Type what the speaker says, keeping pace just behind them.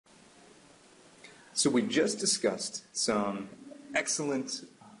So we just discussed some excellent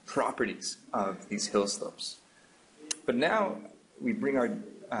properties of these hill slopes. But now we bring our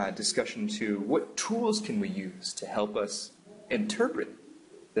discussion to what tools can we use to help us interpret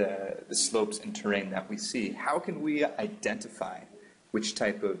the slopes and terrain that we see. How can we identify which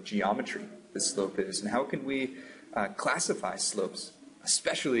type of geometry the slope is, and how can we classify slopes,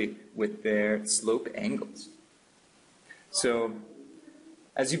 especially with their slope angles? So,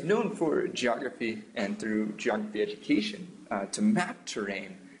 as you've known for geography and through geography education, to map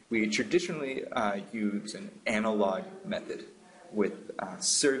terrain, we traditionally use an analog method with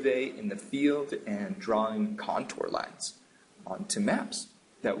survey in the field and drawing contour lines onto maps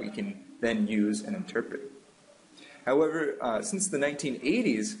that we can then use and interpret. However, since the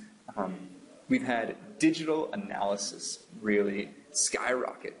 1980s, we've had digital analysis really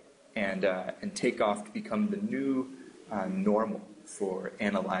skyrocket and take off to become the new normal for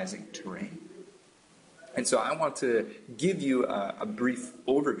analyzing terrain. And so I want to give you a brief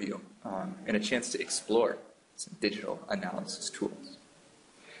overview and a chance to explore some digital analysis tools.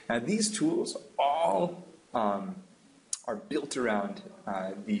 Now, these tools all are built around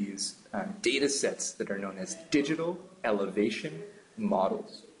these data sets that are known as digital elevation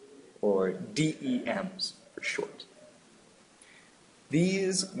models, or DEMs for short.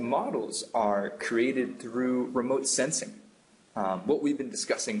 These models are created through remote sensing, what we've been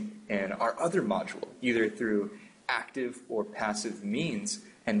discussing in our other module, either through active or passive means,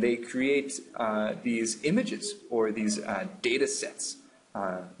 and they create these images or these data sets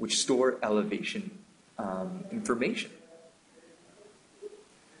which store elevation information.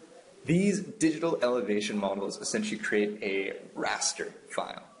 These digital elevation models essentially create a raster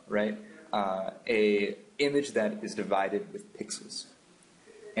file, right? A image that is divided with pixels.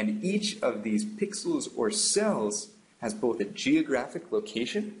 And each of these pixels or cells has both a geographic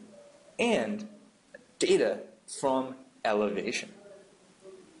location and data from elevation.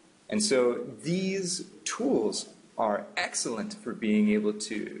 And so these tools are excellent for being able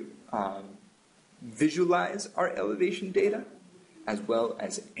to visualize our elevation data as well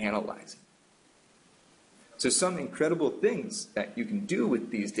as analyze it. So some incredible things that you can do with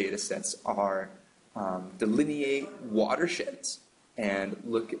these data sets are delineate watersheds and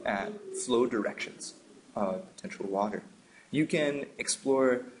look at flow directions of potential water. You can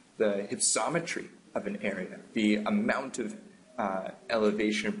explore the hypsometry of an area, the amount of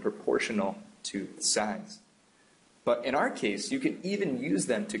elevation proportional to the size. But in our case, you can even use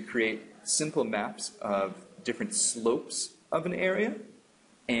them to create simple maps of different slopes of an area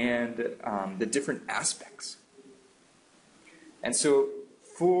and the different aspects. And so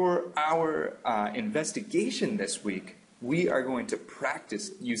for our investigation this week, we are going to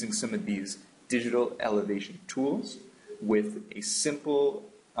practice using some of these digital elevation tools with a simple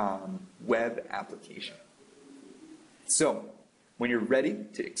web application. So when you're ready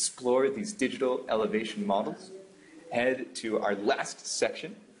to explore these digital elevation models, head to our last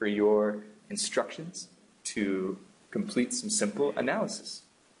section for your instructions to complete some simple analysis.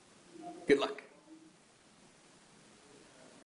 Good luck.